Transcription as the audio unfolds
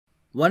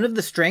One of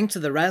the strengths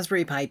of the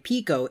Raspberry Pi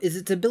Pico is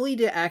its ability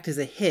to act as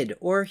a HID,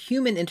 or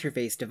human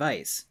interface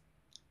device.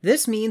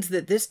 This means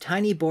that this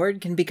tiny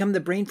board can become the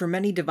brain for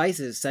many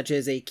devices such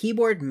as a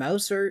keyboard,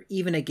 mouse, or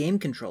even a game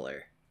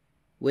controller.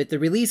 With the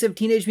release of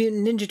Teenage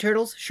Mutant Ninja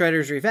Turtles: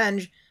 Shredder's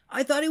Revenge,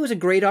 I thought it was a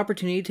great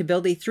opportunity to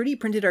build a 3D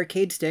printed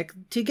arcade stick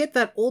to get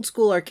that old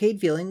school arcade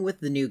feeling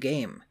with the new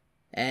game.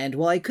 And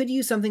while I could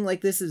use something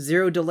like this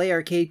zero delay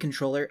arcade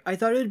controller, I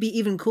thought it would be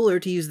even cooler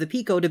to use the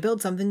Pico to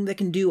build something that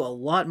can do a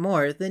lot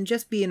more than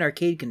just be an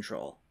arcade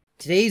control.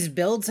 Today's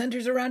build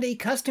centers around a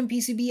custom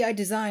PCB I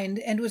designed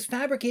and was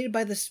fabricated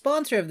by the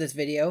sponsor of this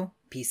video,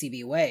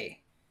 PCBWay.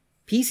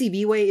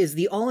 PCBWay is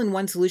the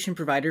all-in-one solution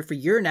provider for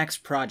your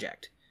next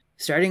project.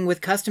 Starting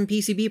with custom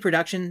PCB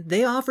production,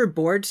 they offer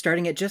boards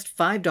starting at just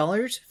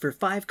 $5 for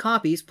 5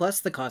 copies plus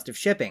the cost of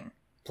shipping.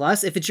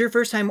 Plus, if it's your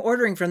first time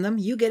ordering from them,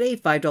 you get a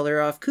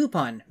 $5 off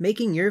coupon,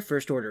 making your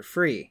first order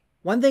free.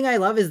 One thing I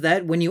love is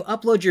that when you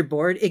upload your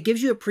board, it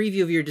gives you a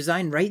preview of your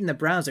design right in the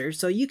browser,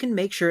 so you can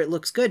make sure it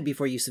looks good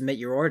before you submit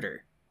your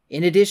order.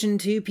 In addition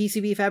to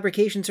PCB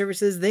fabrication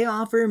services, they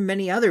offer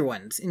many other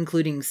ones,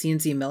 including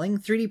CNC milling,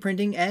 3D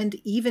printing, and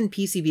even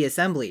PCB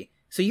assembly,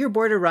 so your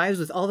board arrives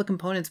with all the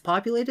components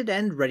populated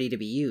and ready to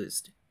be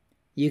used.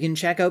 You can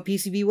check out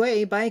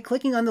PCBWay by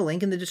clicking on the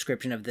link in the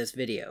description of this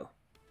video.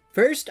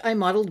 First, I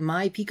modeled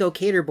my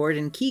PicoCader board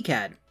in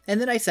KiCad,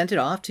 and then I sent it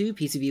off to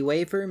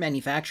PCBWay for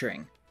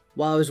manufacturing.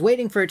 While I was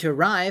waiting for it to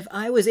arrive,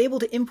 I was able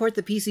to import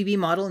the PCB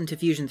model into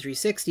Fusion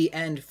 360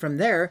 and, from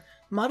there,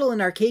 model an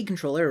arcade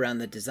controller around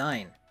the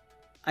design.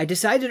 I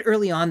decided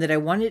early on that I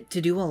wanted to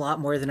do a lot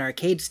more than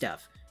arcade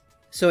stuff,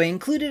 so I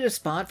included a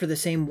spot for the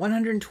same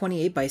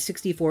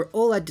 128x64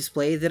 OLED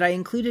display that I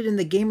included in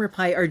the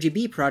GamerPi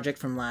RGB project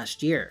from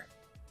last year.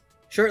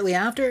 Shortly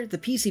after, the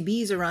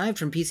PCBs arrived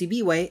from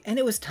PCBWay, and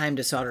it was time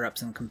to solder up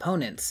some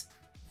components.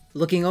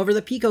 Looking over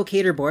the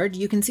PicoCader board,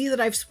 you can see that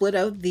I've split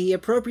out the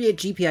appropriate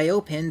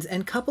GPIO pins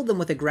and coupled them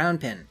with a ground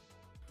pin.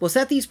 We'll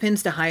set these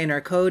pins to high in our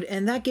code,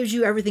 and that gives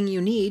you everything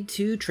you need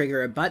to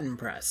trigger a button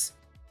press.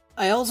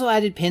 I also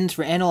added pins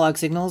for analog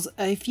signals,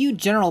 a few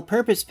general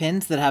purpose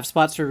pins that have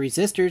spots for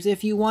resistors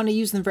if you want to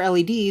use them for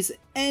LEDs,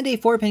 and a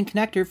 4-pin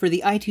connector for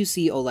the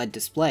I2C OLED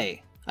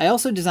display. I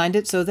also designed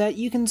it so that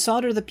you can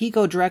solder the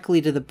Pico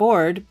directly to the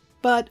board,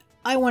 but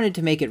I wanted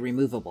to make it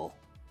removable.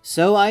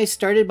 So I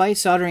started by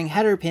soldering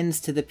header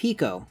pins to the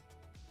Pico.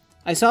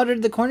 I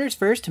soldered the corners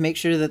first to make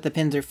sure that the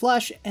pins are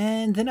flush,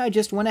 and then I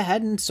just went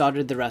ahead and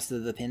soldered the rest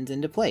of the pins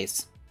into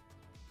place.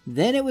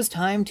 Then it was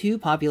time to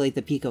populate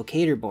the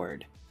PicoCader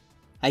board.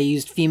 I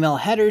used female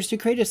headers to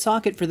create a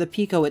socket for the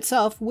Pico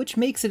itself, which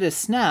makes it a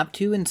snap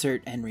to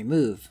insert and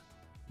remove.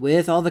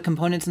 With all the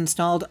components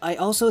installed, I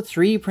also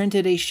 3D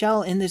printed a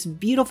shell in this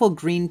beautiful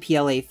green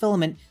PLA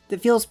filament that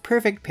feels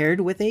perfect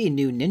paired with a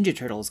new Ninja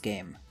Turtles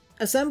game.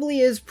 Assembly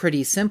is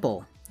pretty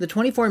simple. The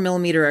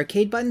 24mm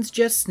arcade buttons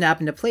just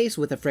snap into place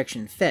with a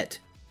friction fit.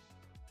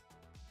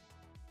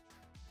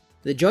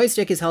 The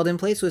joystick is held in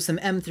place with some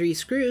M3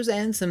 screws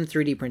and some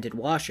 3D printed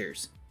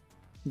washers.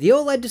 The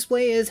OLED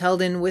display is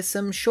held in with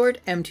some short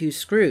M2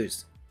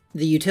 screws.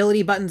 The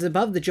utility buttons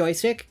above the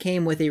joystick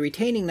came with a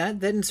retaining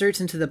nut that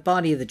inserts into the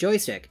body of the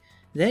joystick.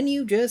 Then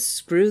you just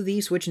screw the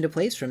switch into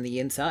place from the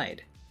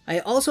inside. I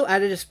also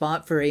added a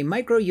spot for a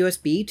micro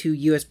USB to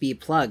USB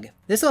plug.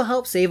 This will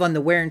help save on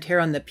the wear and tear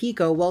on the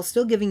Pico while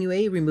still giving you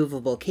a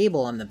removable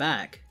cable on the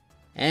back.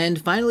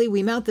 And finally,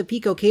 we mount the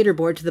PicoCader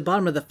board to the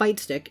bottom of the fight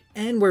stick,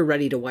 and we're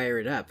ready to wire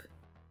it up.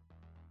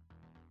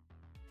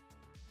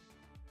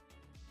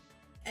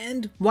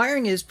 And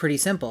wiring is pretty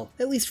simple,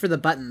 at least for the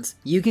buttons.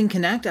 You can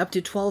connect up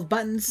to 12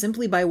 buttons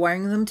simply by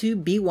wiring them to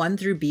B1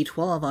 through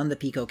B12 on the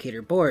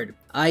PicoCader board.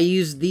 I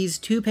used these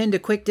 2-pin to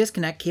quick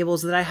disconnect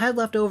cables that I had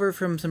left over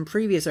from some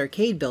previous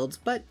arcade builds,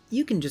 but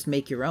you can just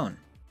make your own.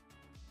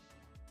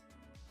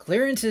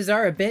 Clearances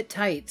are a bit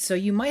tight, so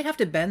you might have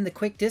to bend the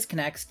quick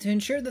disconnects to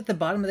ensure that the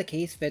bottom of the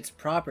case fits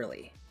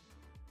properly.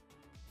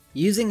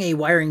 Using a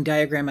wiring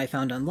diagram I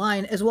found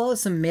online, as well as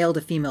some male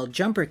to female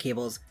jumper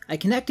cables, I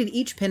connected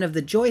each pin of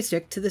the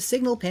joystick to the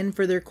signal pin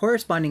for their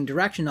corresponding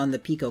direction on the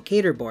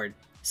PicoCader board,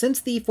 since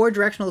the 4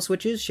 directional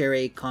switches share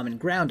a common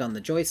ground on the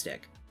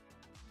joystick.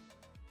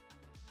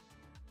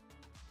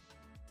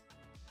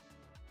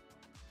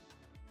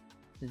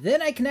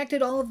 Then I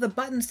connected all of the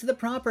buttons to the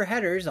proper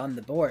headers on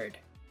the board.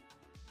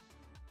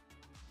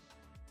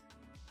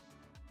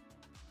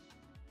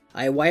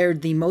 I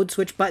wired the mode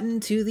switch button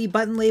to the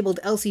button labeled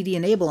LCD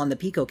Enable on the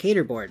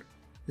PicoCader board.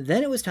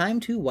 Then it was time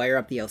to wire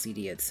up the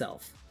LCD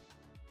itself.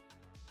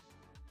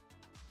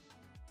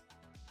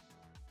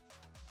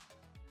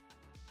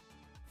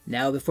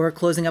 Now before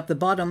closing up the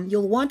bottom,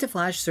 you'll want to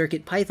flash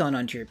CircuitPython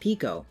onto your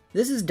Pico.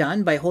 This is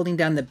done by holding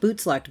down the boot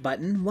select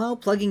button while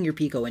plugging your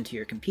Pico into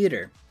your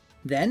computer.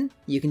 Then,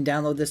 you can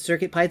download the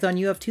CircuitPython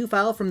UF2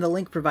 file from the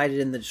link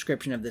provided in the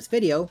description of this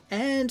video,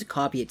 and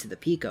copy it to the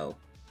Pico.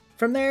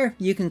 From there,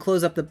 you can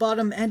close up the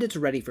bottom and it's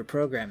ready for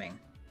programming.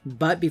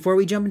 But before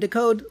we jump into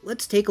code,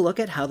 let's take a look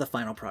at how the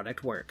final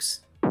product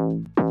works.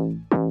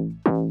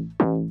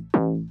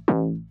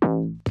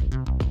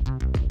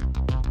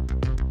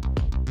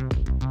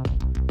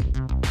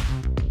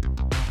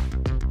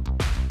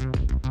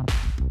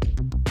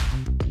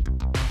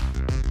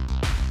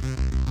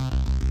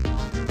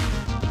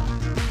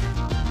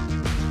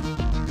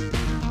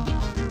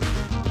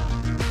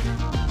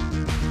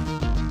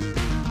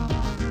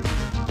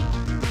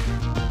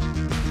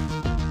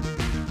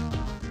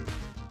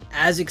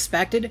 As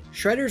expected,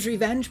 Shredder's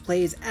Revenge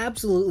plays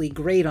absolutely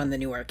great on the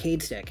new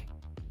arcade stick.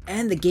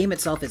 And the game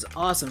itself is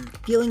awesome,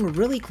 feeling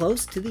really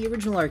close to the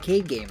original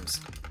arcade games.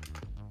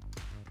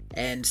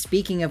 And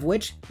speaking of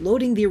which,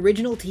 loading the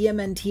original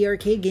TMNT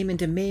arcade game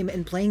into MAME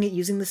and playing it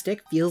using the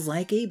stick feels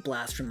like a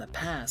blast from the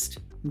past.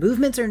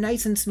 Movements are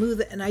nice and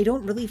smooth, and I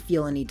don't really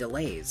feel any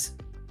delays.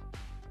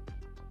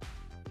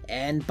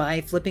 And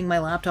by flipping my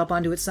laptop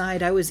onto its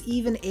side, I was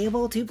even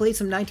able to play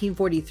some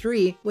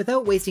 1943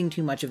 without wasting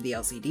too much of the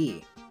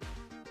LCD.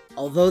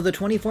 Although the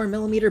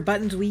 24mm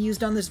buttons we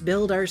used on this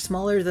build are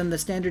smaller than the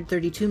standard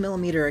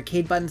 32mm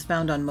arcade buttons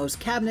found on most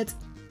cabinets,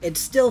 it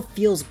still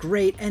feels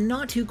great and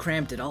not too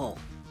cramped at all.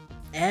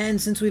 And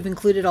since we've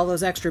included all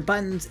those extra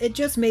buttons, it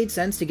just made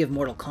sense to give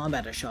Mortal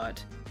Kombat a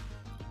shot.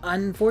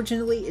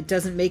 Unfortunately, it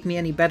doesn't make me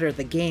any better at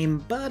the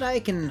game, but I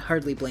can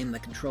hardly blame the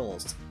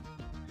controls.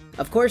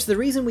 Of course, the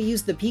reason we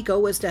used the Pico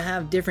was to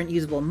have different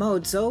usable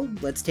modes, so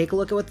let's take a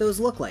look at what those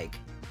look like.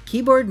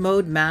 Keyboard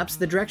mode maps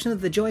the direction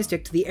of the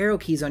joystick to the arrow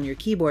keys on your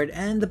keyboard,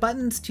 and the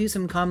buttons to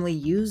some commonly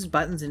used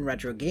buttons in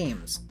retro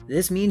games.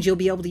 This means you'll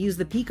be able to use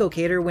the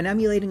PicoCader when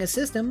emulating a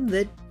system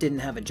that didn't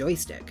have a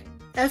joystick.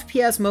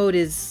 FPS mode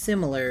is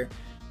similar,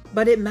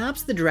 but it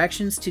maps the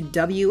directions to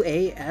W,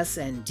 A, S,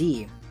 and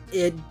D.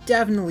 It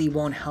definitely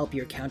won't help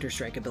your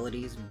Counter-Strike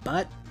abilities,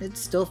 but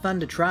it's still fun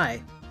to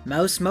try.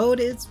 Mouse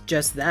mode is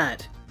just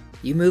that.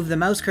 You move the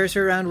mouse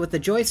cursor around with the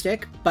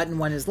joystick, button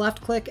 1 is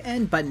left click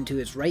and button 2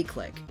 is right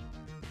click.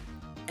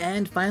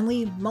 And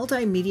finally,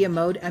 Multimedia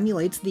mode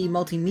emulates the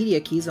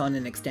multimedia keys on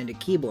an extended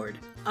keyboard.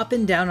 Up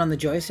and down on the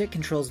joystick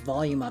controls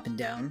volume up and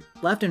down,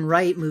 left and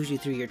right moves you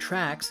through your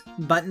tracks,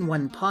 button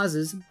 1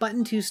 pauses,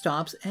 button 2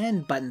 stops,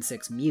 and button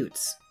 6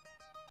 mutes.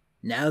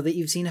 Now that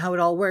you've seen how it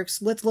all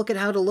works, let's look at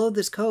how to load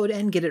this code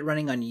and get it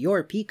running on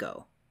your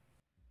Pico.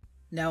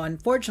 Now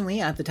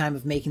unfortunately, at the time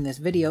of making this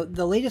video,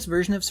 the latest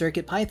version of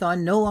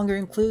CircuitPython no longer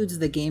includes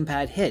the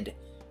gamepad HID.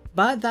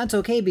 But that's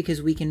okay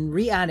because we can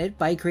re-add it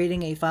by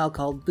creating a file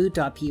called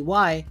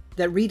boot.py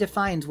that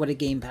redefines what a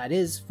gamepad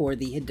is for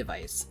the HID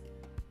device.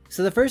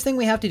 So the first thing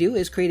we have to do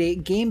is create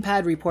a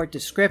gamepad report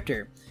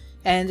descriptor.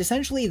 And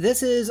essentially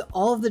this is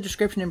all of the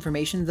description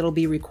information that'll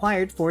be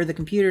required for the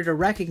computer to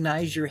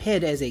recognize your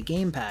HID as a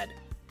gamepad.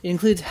 It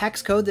includes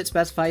hex code that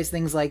specifies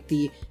things like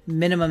the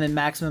minimum and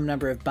maximum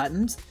number of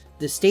buttons,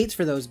 the states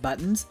for those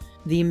buttons,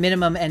 the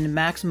minimum and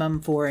maximum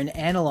for an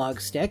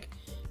analog stick,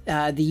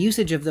 the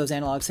usage of those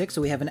analog sticks,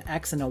 so we have an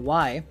X and a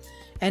Y,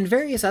 and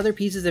various other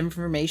pieces of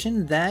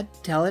information that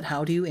tell it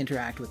how to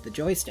interact with the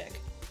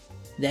joystick.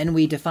 Then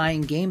we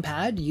define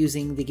gamepad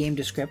using the game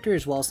descriptor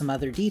as well as some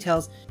other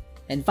details,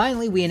 and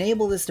finally we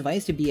enable this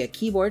device to be a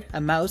keyboard,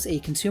 a mouse, a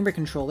consumer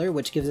controller,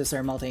 which gives us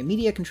our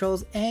multimedia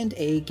controls, and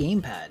a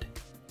gamepad.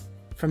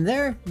 From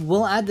there,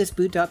 we'll add this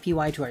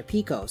boot.py to our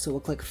Pico, so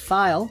we'll click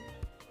File,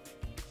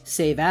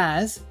 Save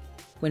As.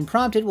 When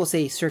prompted, we'll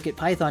say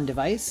CircuitPython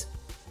device,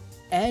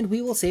 and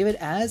we will save it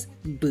as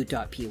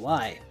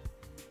boot.py.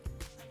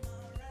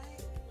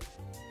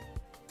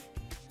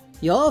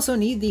 You'll also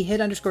need the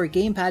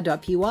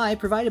hid_gamepad.py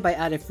provided by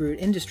Adafruit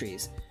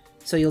Industries.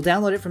 So you'll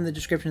download it from the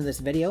description of this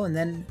video, and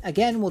then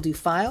again we'll do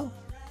File,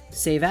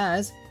 Save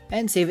As,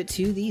 and save it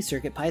to the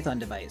CircuitPython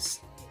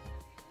device.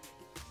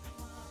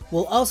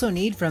 We'll also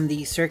need from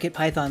the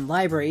CircuitPython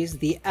libraries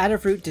the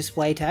Adafruit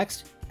Display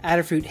Text,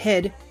 Adafruit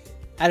HID,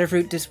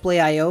 Adafruit Display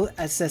I/O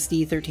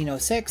SSD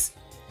 1306,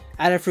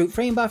 Adafruit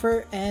Frame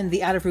Buffer, and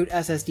the Adafruit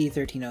SSD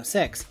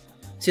 1306.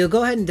 So you'll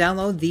go ahead and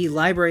download the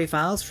library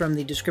files from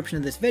the description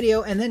of this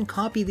video and then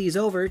copy these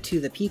over to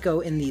the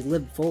Pico in the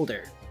lib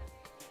folder.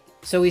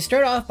 So we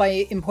start off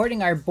by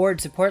importing our board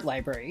support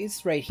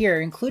libraries right here,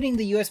 including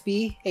the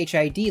USB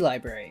HID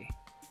library.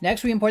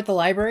 Next we import the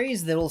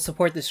libraries that will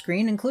support the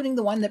screen, including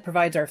the one that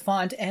provides our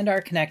font and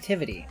our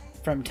connectivity.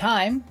 From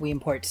time, we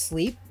import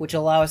sleep, which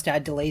will allow us to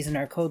add delays in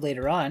our code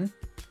later on.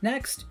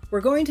 Next,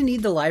 we're going to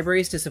need the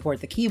libraries to support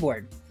the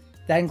keyboard.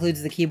 That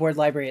includes the keyboard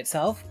library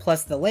itself,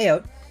 plus the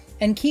layout,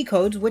 and key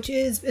codes, which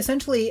is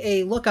essentially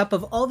a lookup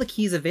of all the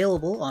keys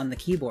available on the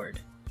keyboard.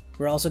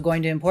 We're also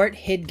going to import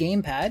HID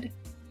gamepad,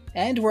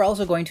 and we're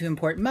also going to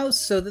import mouse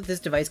so that this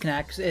device can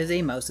act as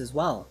a mouse as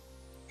well.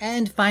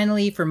 And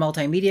finally, for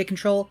multimedia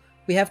control,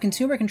 we have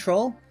consumer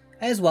control,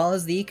 as well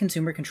as the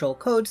consumer control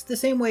codes, the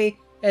same way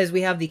as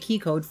we have the key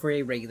code for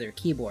a regular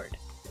keyboard.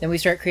 Then we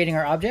start creating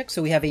our objects,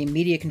 so we have a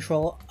media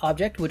control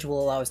object, which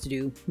will allow us to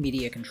do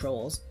media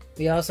controls.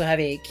 We also have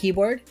a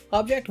keyboard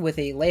object with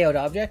a layout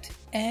object,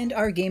 and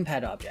our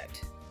gamepad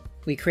object.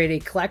 We create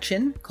a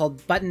collection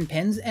called button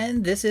pins,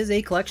 and this is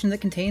a collection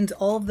that contains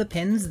all of the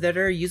pins that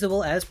are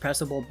usable as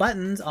pressable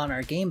buttons on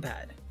our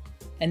gamepad.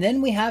 And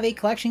then we have a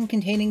collection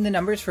containing the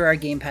numbers for our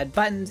gamepad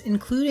buttons,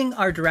 including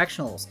our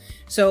directionals.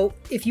 So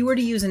if you were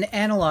to use an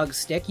analog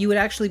stick, you would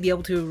actually be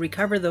able to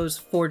recover those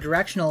 4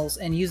 directionals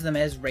and use them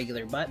as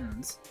regular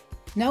buttons.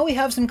 Now we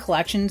have some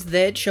collections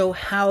that show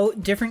how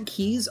different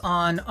keys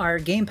on our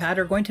gamepad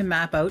are going to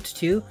map out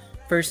to,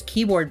 first,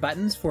 keyboard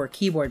buttons for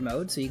keyboard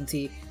mode. So you can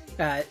see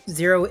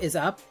 0 is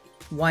up,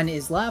 1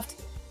 is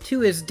left,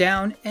 2 is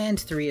down, and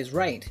 3 is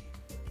right.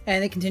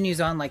 and it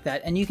continues on like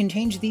that. And you can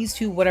change these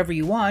to whatever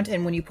you want,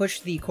 and when you push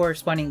the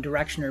corresponding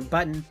direction or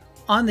button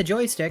on the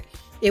joystick,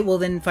 it will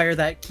then fire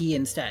that key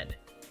instead.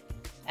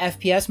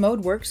 FPS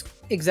mode works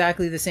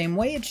exactly the same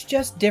way, it's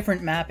just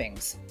different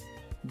mappings.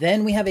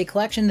 Then we have a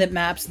collection that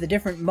maps the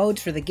different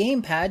modes for the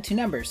gamepad to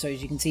numbers. So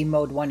as you can see,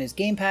 mode 1 is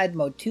gamepad,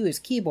 mode 2 is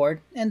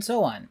keyboard, and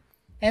so on.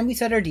 And we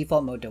set our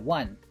default mode to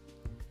 1.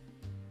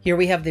 Here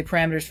we have the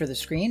parameters for the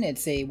screen.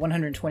 It's a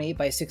 128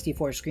 by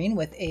 64 screen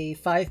with a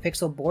 5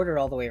 pixel border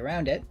all the way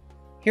around it.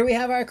 Here we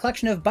have our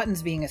collection of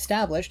buttons being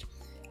established.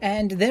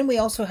 And then we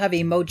also have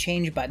a mode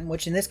change button,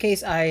 which in this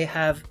case I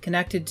have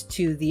connected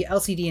to the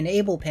LCD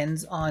enable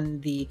pins on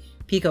the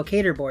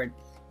PicoCader board,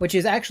 which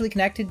is actually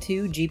connected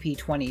to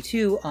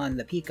GP22 on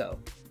the Pico.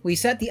 We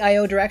set the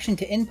I/O direction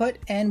to input,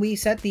 and we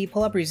set the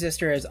pull-up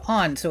resistor as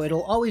on, so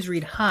it'll always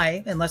read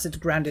high unless it's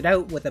grounded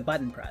out with a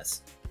button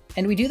press.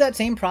 And we do that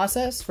same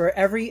process for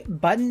every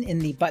button in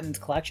the buttons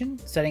collection,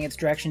 setting its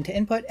direction to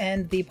input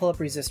and the pull-up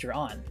resistor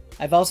on.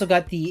 I've also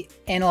got the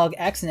analog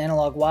X and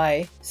analog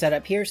Y set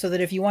up here so that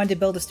if you wanted to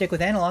build a stick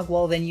with analog,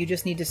 well then you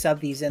just need to sub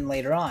these in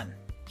later on.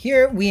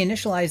 Here we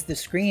initialize the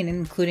screen,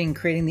 including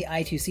creating the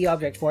I2C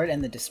object for it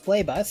and the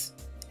display bus.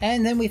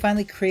 And then we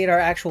finally create our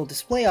actual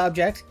display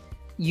object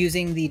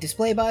using the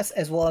display bus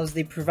as well as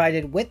the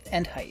provided width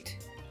and height.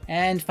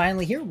 And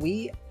finally here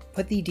we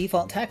put the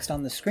default text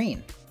on the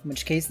screen, in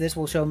which case this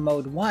will show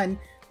mode 1,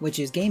 which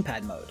is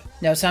gamepad mode.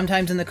 Now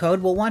sometimes in the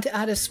code we'll want to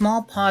add a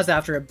small pause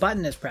after a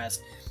button is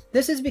pressed.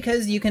 This is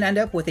because you can end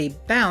up with a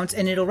bounce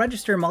and it'll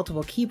register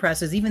multiple key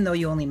presses even though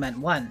you only meant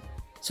one.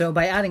 So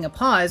by adding a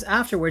pause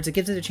afterwards, it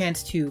gives it a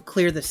chance to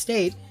clear the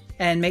state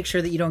and make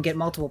sure that you don't get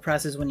multiple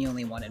presses when you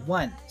only wanted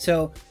one.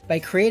 So by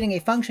creating a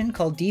function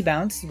called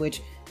debounce,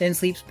 which then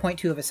sleeps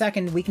 0.2 of a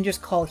second, we can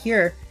just call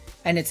here,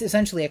 and it's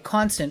essentially a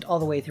constant all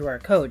the way through our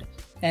code.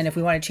 And if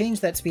we want to change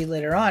that speed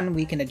later on,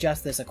 we can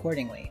adjust this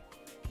accordingly.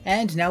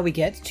 And now we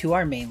get to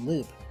our main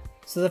loop.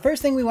 So the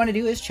first thing we want to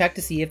do is check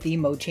to see if the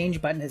mode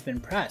change button has been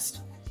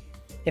pressed.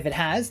 If it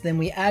has, then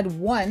we add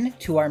 1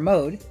 to our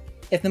mode.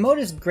 If the mode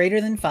is greater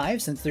than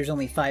 5, since there's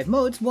only 5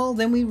 modes, well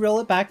then we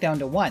roll it back down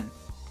to 1.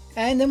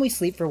 And then we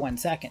sleep for 1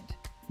 second.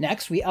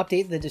 Next, we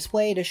update the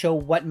display to show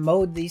what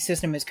mode the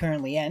system is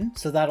currently in,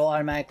 so that'll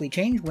automatically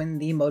change when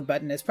the mode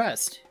button is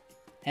pressed.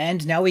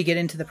 And now we get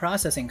into the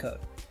processing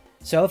code.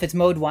 So if it's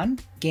mode 1,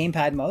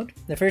 gamepad mode,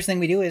 the first thing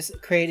we do is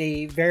create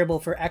a variable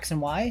for X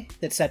and Y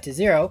that's set to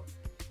 0,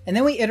 and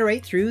then we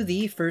iterate through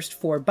the first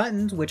 4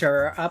 buttons, which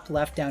are our up,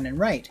 left, down, and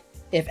right.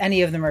 If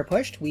any of them are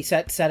pushed, we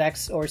set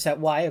X or set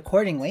Y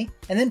accordingly,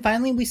 and then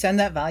finally we send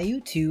that value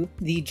to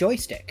the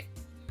joystick.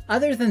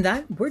 Other than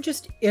that, we're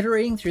just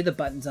iterating through the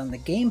buttons on the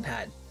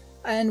gamepad,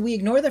 and we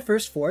ignore the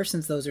first 4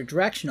 since those are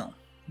directional.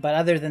 But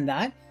other than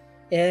that,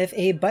 if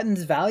a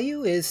button's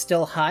value is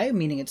still high,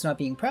 meaning it's not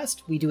being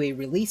pressed, we do a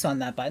release on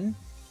that button,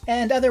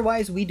 and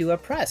otherwise we do a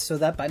press so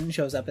that button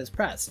shows up as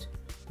pressed.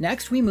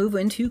 Next we move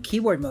into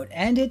keyboard mode,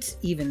 and it's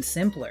even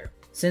simpler.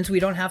 Since we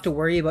don't have to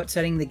worry about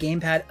setting the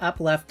gamepad up,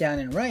 left, down,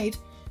 and right,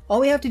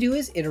 all we have to do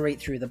is iterate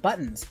through the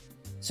buttons.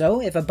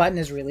 So if a button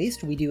is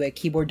released, we do a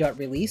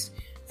keyboard.release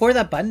for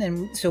that button,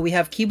 and so we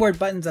have keyboard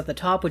buttons at the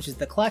top, which is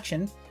the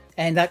collection,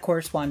 and that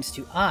corresponds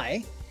to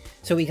I.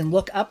 So we can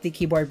look up the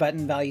keyboard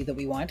button value that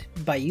we want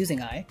by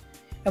using I.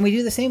 And we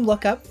do the same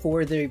lookup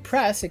for the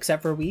press,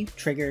 except for we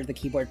trigger the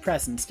keyboard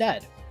press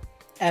instead.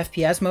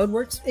 FPS mode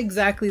works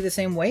exactly the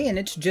same way, and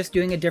it's just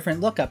doing a different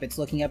lookup. It's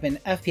looking up in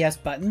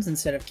FPS buttons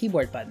instead of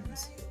keyboard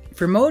buttons.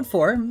 For mode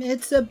 4,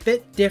 it's a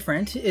bit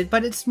different,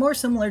 but it's more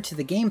similar to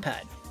the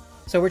gamepad.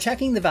 So we're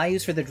checking the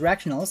values for the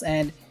directionals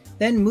and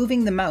then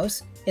moving the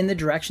mouse in the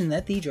direction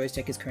that the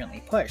joystick is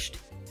currently pushed.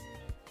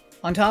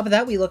 On top of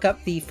that, we look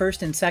up the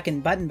first and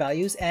second button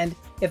values, and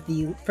if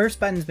the first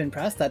button's been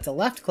pressed, that's a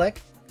left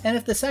click, and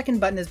if the second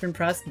button has been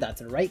pressed,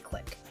 that's a right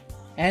click.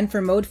 And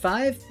for mode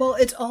 5, well,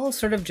 it's all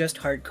sort of just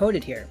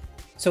hard-coded here.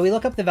 So we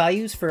look up the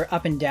values for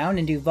up and down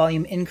and do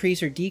volume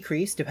increase or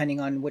decrease depending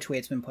on which way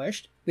it's been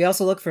pushed. We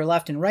also look for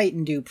left and right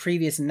and do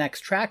previous and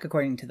next track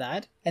according to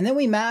that. And then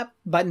we map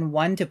button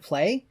 1 to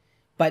play,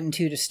 button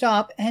 2 to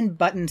stop, and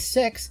button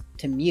 6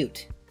 to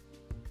mute.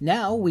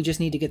 Now we just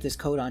need to get this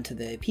code onto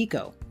the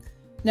Pico.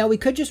 Now we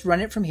could just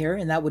run it from here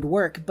and that would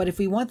work, but if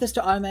we want this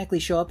to automatically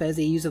show up as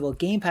a usable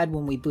gamepad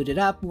when we boot it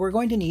up, we're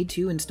going to need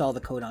to install the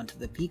code onto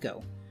the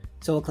Pico.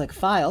 So we'll click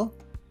File,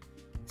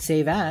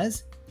 Save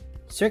As,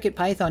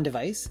 CircuitPython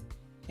device,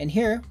 and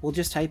here we'll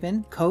just type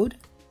in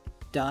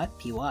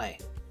code.py.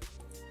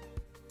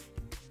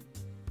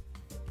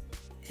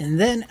 And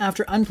then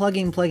after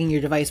unplugging and plugging your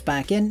device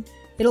back in,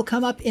 it'll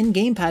come up in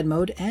gamepad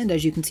mode, and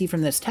as you can see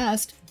from this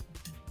test,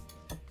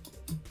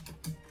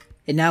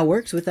 it now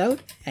works without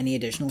any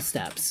additional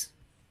steps.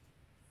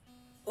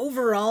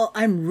 Overall,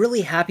 I'm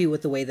really happy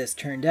with the way this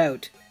turned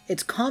out.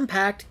 It's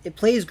compact, it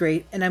plays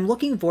great, and I'm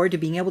looking forward to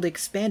being able to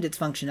expand its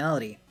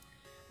functionality.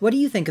 What do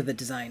you think of the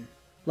design?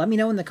 Let me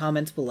know in the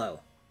comments below.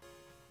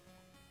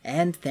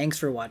 And thanks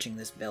for watching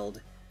this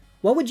build.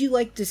 What would you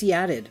like to see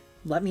added?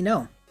 Let me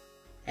know.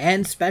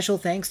 And special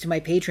thanks to my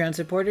Patreon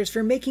supporters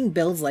for making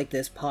builds like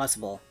this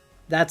possible.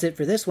 That's it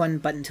for this one,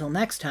 but until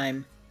next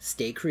time,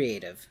 stay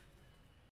creative.